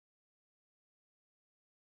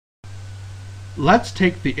Let's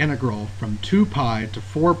take the integral from 2 pi to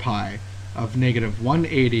 4 pi of negative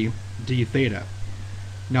 180 d theta.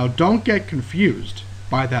 Now don't get confused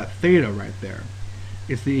by that theta right there.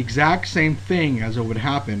 It's the exact same thing as it would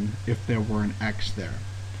happen if there were an x there.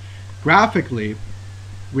 Graphically,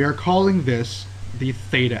 we are calling this the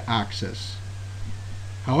theta axis.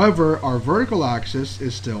 However, our vertical axis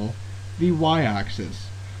is still the y-axis.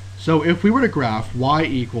 So if we were to graph y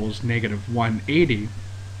equals negative 180,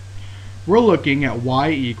 we're looking at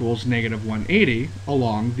y equals negative 180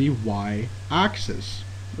 along the y-axis.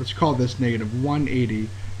 Let's call this negative 180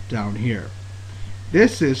 down here.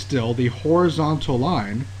 This is still the horizontal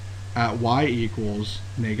line at y equals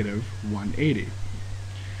negative 180.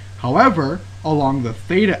 However, along the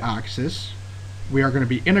theta axis, we are going to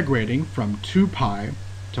be integrating from 2 pi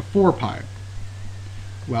to 4 pi.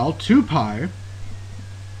 Well, 2 pi,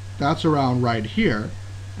 that's around right here,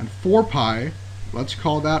 and 4 pi, let's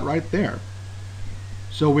call that right there.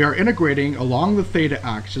 So we are integrating along the theta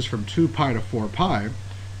axis from 2 pi to 4 pi.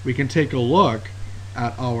 We can take a look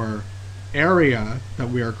at our area that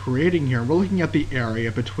we are creating here. We're looking at the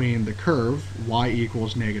area between the curve y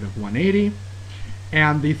equals negative 180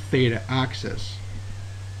 and the theta axis.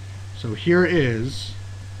 So here is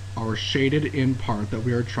our shaded in part that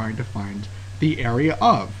we are trying to find the area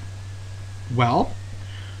of. Well,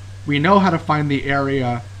 we know how to find the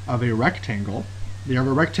area of a rectangle. The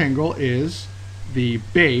area of a rectangle is the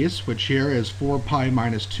base, which here is 4 pi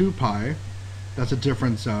minus 2 pi. That's a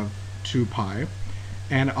difference of 2 pi.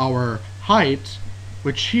 And our height,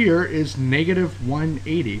 which here is negative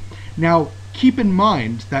 180. Now, keep in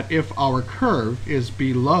mind that if our curve is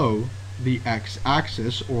below the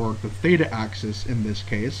x-axis, or the theta axis in this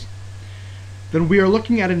case, then we are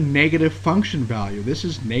looking at a negative function value. This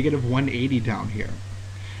is negative 180 down here.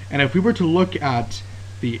 And if we were to look at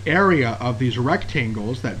the area of these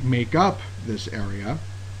rectangles that make up this area,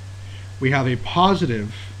 we have a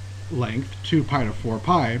positive length, 2 pi to 4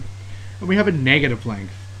 pi, and we have a negative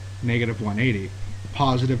length, negative 180.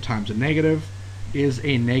 Positive times a negative is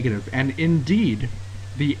a negative. And indeed,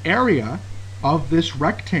 the area of this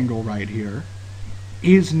rectangle right here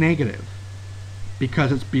is negative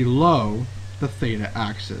because it's below the theta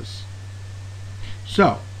axis.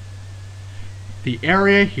 So, the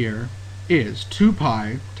area here is 2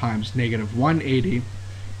 pi times negative 180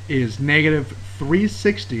 is negative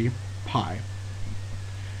 360 pi.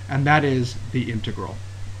 And that is the integral.